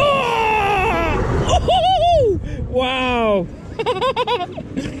 Oh! Wow!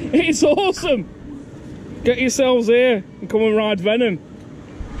 It's awesome. Get yourselves here and come and ride Venom.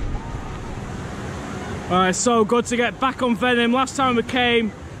 It's so good to get back on Venom. Last time we came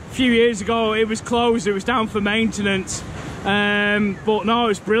a few years ago, it was closed. It was down for maintenance. But no,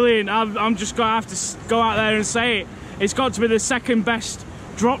 it's brilliant. I'm just gonna have to go out there and say it. It's got to be the second best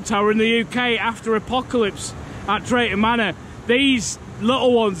drop tower in the UK after Apocalypse at Drayton Manor. These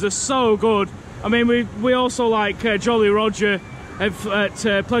little ones are so good. I mean, we also like Jolly Roger at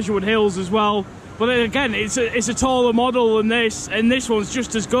Pleasurewood Hills as well. But again, it's a taller model than this, and this one's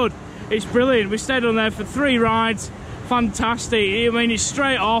just as good. It's brilliant. We stayed on there for 3 rides. Fantastic. I mean, it's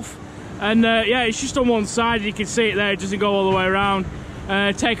straight off, and yeah, it's just on one side. You can see it there. It doesn't go all the way around.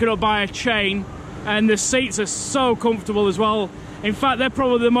 Taken up by a chain, and the seats are so comfortable as well. In fact, they're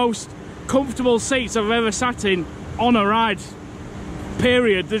probably the most comfortable seats I've ever sat in on a ride.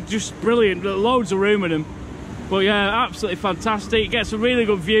 Period. They're just brilliant. There's loads of room in them. But yeah, absolutely fantastic. Get some really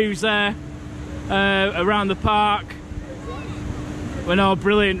good views there around the park. Well, no,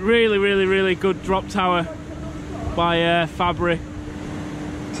 brilliant. Really, really, really good drop tower by Fabry.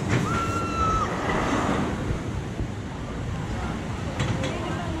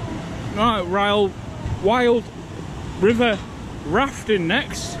 Right, Wild River rafting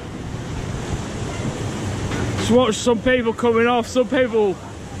next. Just watch some people coming off. Some people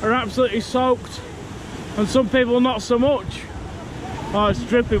are absolutely soaked, and some people not so much. Oh, it's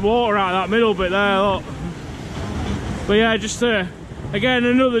dripping water out of that middle bit there, look. But yeah, just again,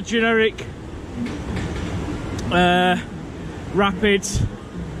 another generic rapids.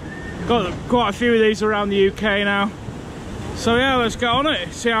 Got quite a few of these around the UK now. So yeah, let's get on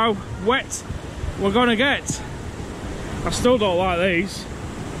it, see how wet we're gonna get. I still don't like these.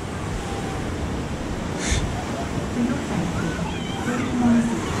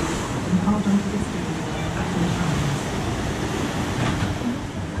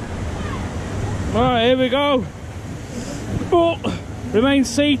 Right, here we go. But remain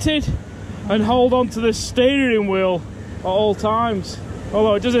seated and hold on to the steering wheel at all times.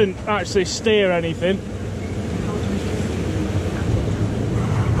 Although it doesn't actually steer anything.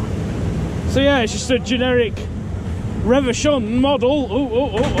 So yeah, it's just a generic Revachon model.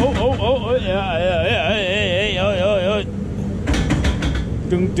 Oh, yeah.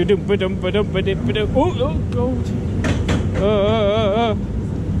 Oh, God.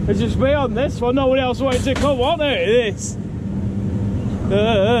 It's just me on this one. Nobody else wanted to come on it. This.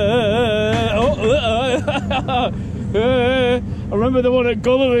 I remember the one at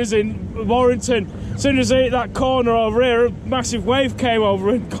Gulliver's in Warrington. As soon as I hit that corner over here, a massive wave came over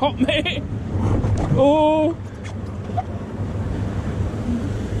and got me. Oh.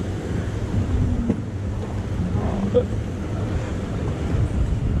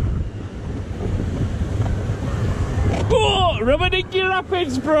 Oh, Rubber-Dinky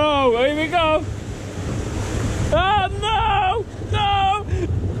Rapids, bro. Here we go. Oh, no. No.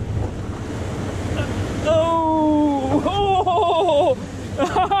 Oh.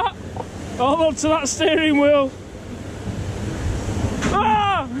 Hold on to that steering wheel.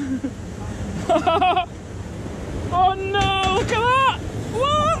 Ah! Oh no, look at that!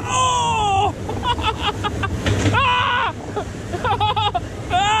 What? Oh! Ah!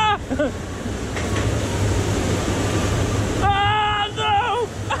 Ah! Ah, no!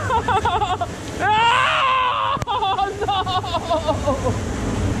 Ah, no!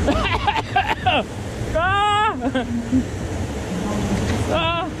 Ah!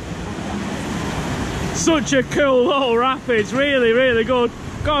 Ah! Such a cool little rapids, really, really good.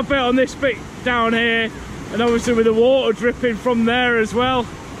 Got a bit on this bit down here, and obviously with the water dripping from there as well.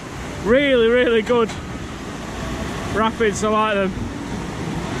 Really, really good rapids, I like them.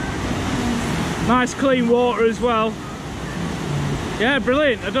 Nice clean water as well. Yeah,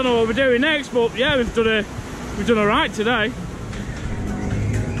 brilliant. I don't know what we're doing next, but yeah, we've done all right today.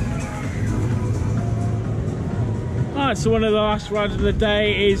 Right, so one of the last rides of the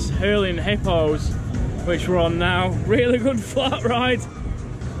day is Hurling Hippos, which we're on now. Really good flat ride.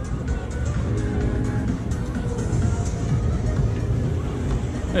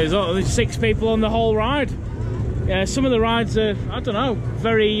 There's 6 people on the whole ride. Yeah, some of the rides are, I don't know,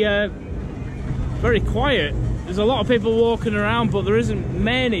 very quiet. There's a lot of people walking around, but there isn't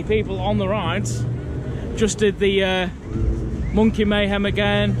many people on the rides. Just did the Monkey Mayhem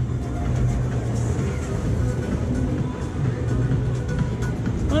again.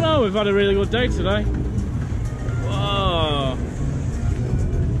 Oh no, we've had a really good day today. Whoa.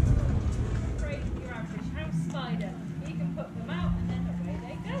 Your average house spider. You can put them out and then away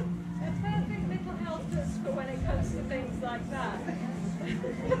they go. They're perfect little helpers for when it comes to things like that.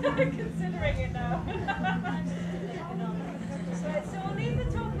 Considering it now. So I'll leave the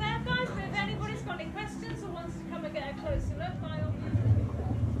talk there, guys, but if anybody's got any questions or wants to come and get a closer look, by all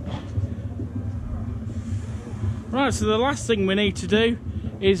means. Right, so the last thing we need to do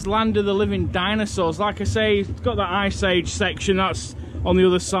is Land of the Living Dinosaurs. Like I say, it's got that Ice Age section that's on the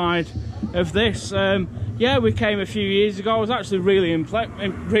other side of this. Yeah, we came a few years ago. I was actually really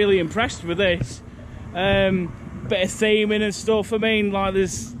impressed with this. Bit of theming and stuff. I mean, like,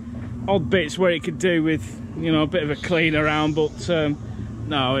 there's odd bits where it could do with, you know, a bit of a clean around, but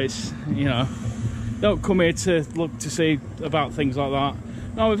no, it's, you know, don't come here to look to see about things like that.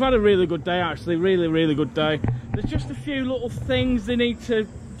 No, we've had a really good day, actually. Really good day. There's just a few little things they need to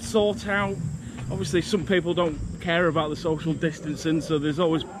sort out. Obviously, some people don't care about the social distancing, so there's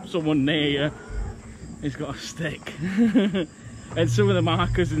always someone near you who's got a stick. And some of the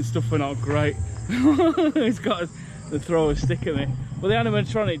markers and stuff are not great. He's got to throw a stick at me. But the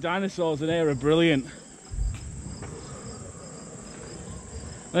animatronic dinosaurs in here are brilliant.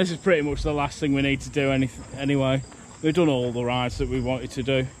 This is pretty much the last thing we need to do anyway. We've done all the rides that we wanted to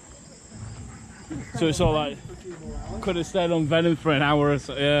do. So it's all like, could have stayed on Venom for an hour or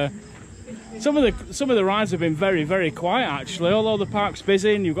so, yeah. Some of the rides have been very quiet actually, although the park's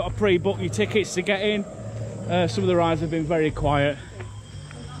busy and you've got to pre-book your tickets to get in. Some of the rides have been very quiet.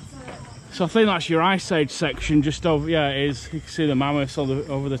 So I think that's your Ice Age section just over, yeah it is. You can see the mammoths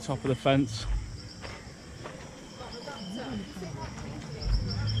over the top of the fence.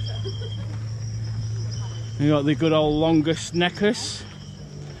 You got the good old Longus Neckus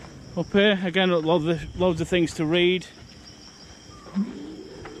up here. Again, loads of things to read.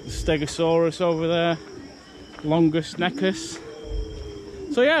 The Stegosaurus over there, Longus Neckus.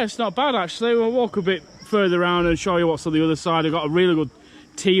 So yeah, it's not bad actually. We'll walk a bit further around and show you what's on the other side. I've got a really good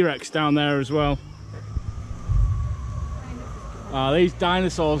T-Rex down there as well. These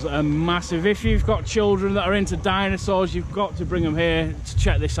dinosaurs are massive. If you've got children that are into dinosaurs, you've got to bring them here to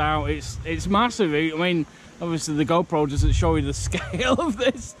check this out. It's massive. I mean, obviously the GoPro doesn't show you the scale of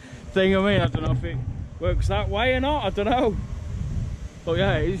this thing. I mean, I don't know if it works that way or not, I don't know. But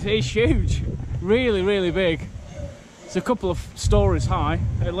yeah, it's huge. Really big. It's a couple of stories high,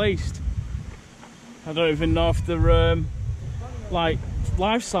 at least. I don't even know if they're like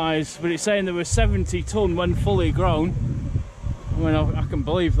life size, but it's saying they were 70 ton when fully grown. I mean, I can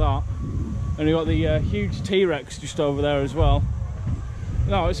believe that. And you've got the huge T-Rex just over there as well.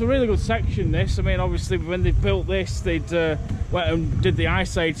 No, it's a really good section, this. I mean, obviously when they built this, they'd went and did the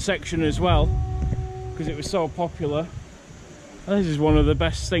Ice Age section as well, because it was so popular. And this is one of the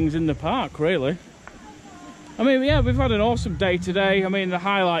best things in the park, really. I mean, yeah, we've had an awesome day today. I mean, the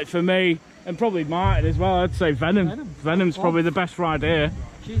highlight for me, and probably Martin as well, I'd say Venom. Venom's probably the best ride here.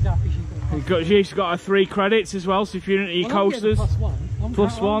 She's happy She's got her 3 credits as well, so if you're into your coasters,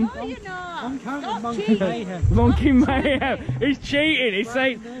 plus one. No, you're not. I'm counting Monkey Mayhem. Monkey Mayhem. He's cheating. He's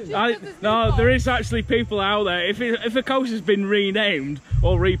saying, no, there is actually people out there. If a coaster's been renamed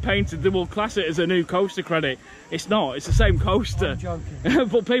or repainted, they will class it as a new coaster credit. It's not. It's the same coaster. I'm joking.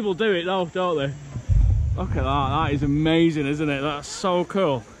 But people do it though, don't they? Look at that. That is amazing, isn't it? That's so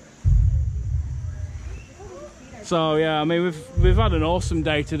cool. So yeah, I mean, we've had an awesome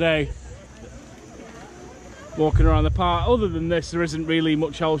day today. Walking around the park. Other than this, there isn't really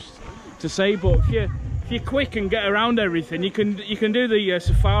much else to say. But if you're quick and get around everything, you can do the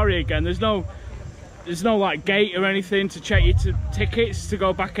safari again. There's no like gate or anything to check your tickets to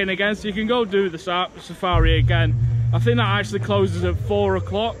go back in again. So you can go do the safari again. I think that actually closes at 4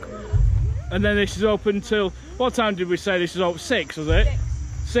 o'clock, and then this is open till, what time did we say this is open? 6, was it?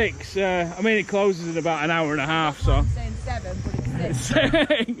 6. I mean, it closes in about an hour and a half. So. I'm saying 7, but it's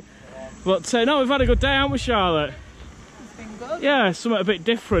 6. But no, we've had a good day, haven't we, Charlotte? It's been good. Yeah, something a bit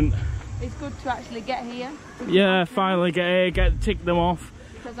different. It's good to actually get here. Yeah, finally get here, tick them off.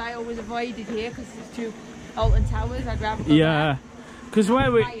 Because I always avoided here because there's two Alton Towers. I'd rather go Yeah, because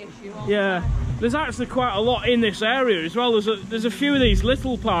where we, yeah, there's actually quite a lot in this area as well. There's a few of these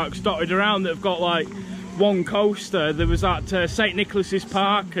little parks dotted around that have got like one coaster. There was that St Nicholas's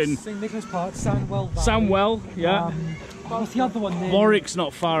Park and St Nicholas Park, Sandwell. Sandwell, yeah. What's the other one there? Warwick's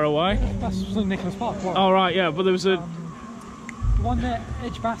not far away. That's St Nicholas Park. Oh right, yeah, but there was a the one there,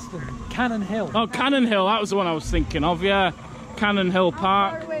 Edgbaston, Cannon Hill. Oh, Cannon Hill, that was the one I was thinking of. Yeah, Cannon Hill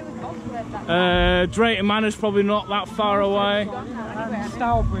Park. Drayton Manor's probably not that far away.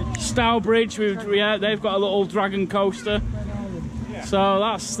 Stourbridge, yeah, they've got a little dragon coaster. So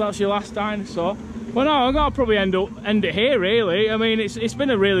that's your last dinosaur. Well, no, I'm gonna probably end it here. Really, I mean, it's been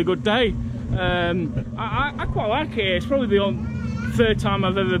a really good day. I quite like it here. It's probably the third time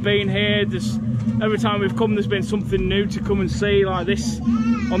I've ever been here. Every time we've come, there's been something new to come and see. Like this,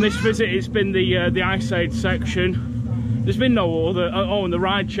 on this visit, it's been the Ice Age section. There's been no other. Oh, and the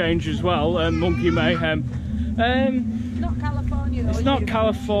ride change as well. Monkey Mayhem. Not California though. It's not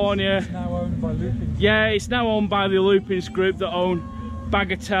California. It's now owned by Lupins. Yeah, it's now owned by the Lupins group that own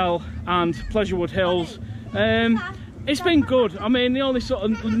Bagatelle and Pleasurewood Hills. It's been good. I mean, the only sort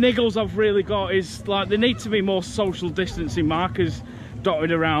of niggles I've really got is like there need to be more social distancing markers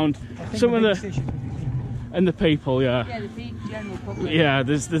dotted around. Some of the people, yeah. Yeah, the general public. Yeah,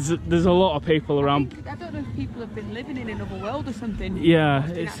 there's a lot of people around. I don't know if people have been living in another world or something. Yeah,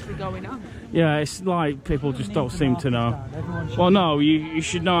 it's actually going on. Yeah, it's like people just don't seem to know. Well, no, you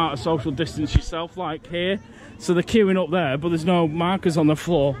should know how to social distance yourself, like here. So they're queuing up there, but there's no markers on the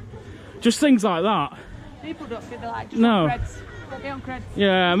floor. Just things like that. People don't feel like just no. on creds.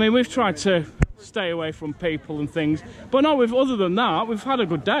 Yeah, I mean, we've tried to stay away from people and things, but no, other than that, we've had a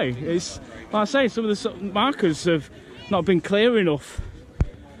good day. It's like I say, some of the markers have not been clear enough.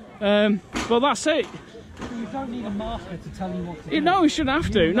 But that's it. You don't need a marker to tell you what to do. No, you shouldn't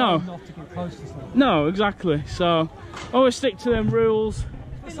have to. No. Not to get close to stuff. No, exactly. So always stick to them rules.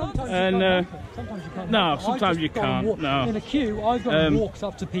 Sometimes you can't. No, sometimes you can't. No. In a queue, I've gone walked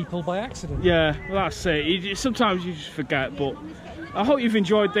up to people by accident. Yeah, well, that's it. Sometimes you just forget. But I hope you've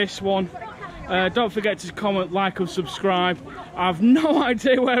enjoyed this one. Don't forget to comment, like and subscribe. I've no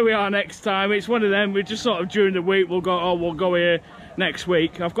idea where we are next time. It's one of them. We're just sort of during the week. We'll go here next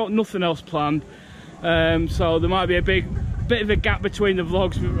week. I've got nothing else planned. So there might be a bit of a gap between the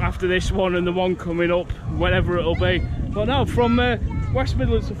vlogs after this one and the one coming up, whatever it'll be. But no, from West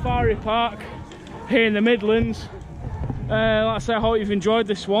Midland Safari Park here in the Midlands. Like I say, I hope you've enjoyed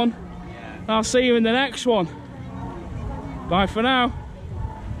this one. I'll see you in the next one. Bye for now.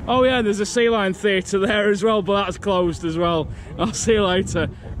 Oh yeah, there's a Sea Lion Theatre there as well, but that's closed as well. I'll see you later.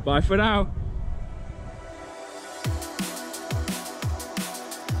 Bye for now.